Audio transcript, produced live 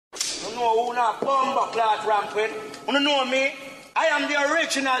know who not bumbo cloth ramp with. You know me? I am the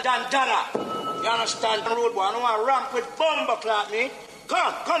original Dandana. You understand? Road boy, I don't want to ramp with bumbo cloth me.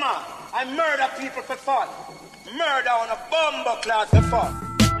 Come on. I murder people for fun. Murder on a bumbo cloth for fun.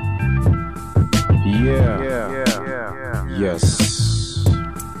 Yes.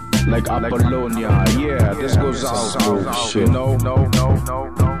 Like Apollonia, this goes out, shit. No.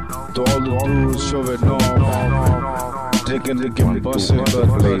 To all the dudes, show it no. Taking the game, bust it,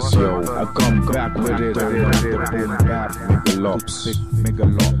 but place, yo. I come back with it,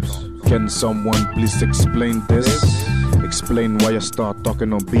 Megalops. Can someone please explain this? Explain why I start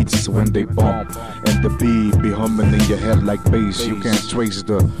talking on beats when they bump, and the beat be humming in your head like bass. You can't trace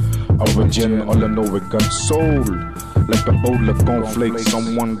the origin, all I know it got soul. Like a bowl of cornflakes,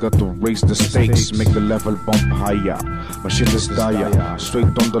 someone got to raise the stakes, make the level bump higher. My shit is dire, straight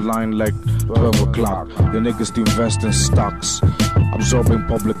on the line like 12 o'clock. Your niggas invest in stocks, absorbing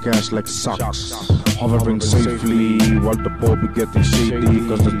public cash like socks. Hovering safely while the poor be getting shady,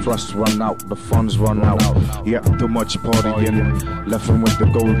 cause the trust run out, the funds run out. Yeah, too much partying, left with the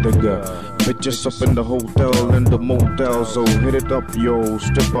gold digger. Bitches up in the hotel, in the motel, so hit it up, yo,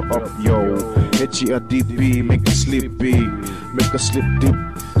 strip her up, yo. Hit you a DP, make it sleepy, make her slip deep,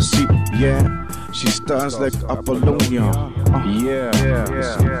 see, yeah. She stars like Apollonia,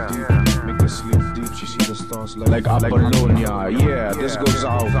 make her sleep deep, she see the stars like Apollonia, this goes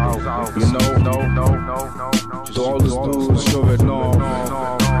out, you know, to all the dudes, show it no.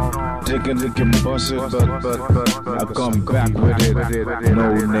 Taking the game, bust it, but I come back with it,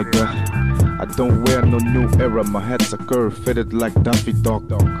 no nigga. I don't wear no new era, my head's a curve, fitted like Daffy Duck.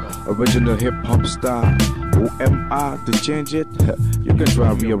 Original hip-hop style, who am I to change it? You can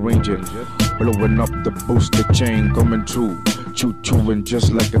try rearrange it. Blowing up the booster chain, coming through, choo-chooing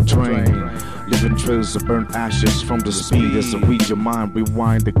just like a train. Living trails of burnt ashes from the speed as I read your mind,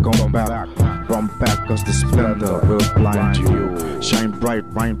 rewind and come back. Run back cause the splendor will blind you. Shine bright,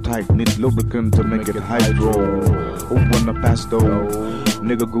 rhyme tight, need lubricant to make it hydro. Who wanna pass though?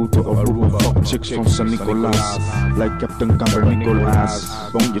 Nigga go to a room, fuck chicks from San Nicolas, like Captain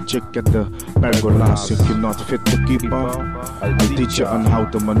Cavernicolas. Bone your chick at the pergolas. If you're not fit to keep up, I'll teach you on how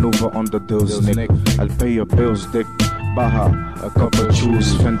to maneuver on the dills, Nick. I'll pay your bills, dick. Baha, a couple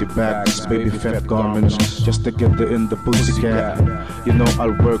shoes, Fendi bags, baby fat garments, just to get in the pussycat. You know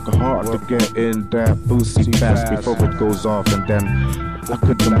I'll work hard to get in that pussy fast before it goes off, and then I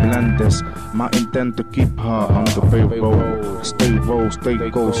couldn't blend this. My intent to keep her on the payroll. Stay roll, stay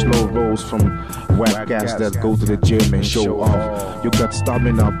cold, slow rolls from whack ass that go to the gym and show off. You got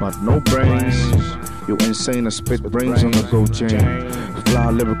stamina but no brains. You insane, I spit brains on the gold chain. Fly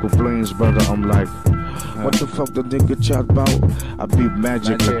lyrical planes, brother, I'm like, what the fuck the nigga chat about? I beat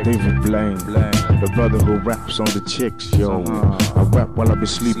magic like David Blaine, the brother who raps on the chicks, yo. I rap while I be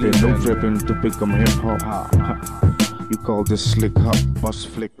sleeping, no tripping to become hip hop. You call this slick hop, bust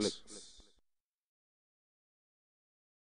flicks.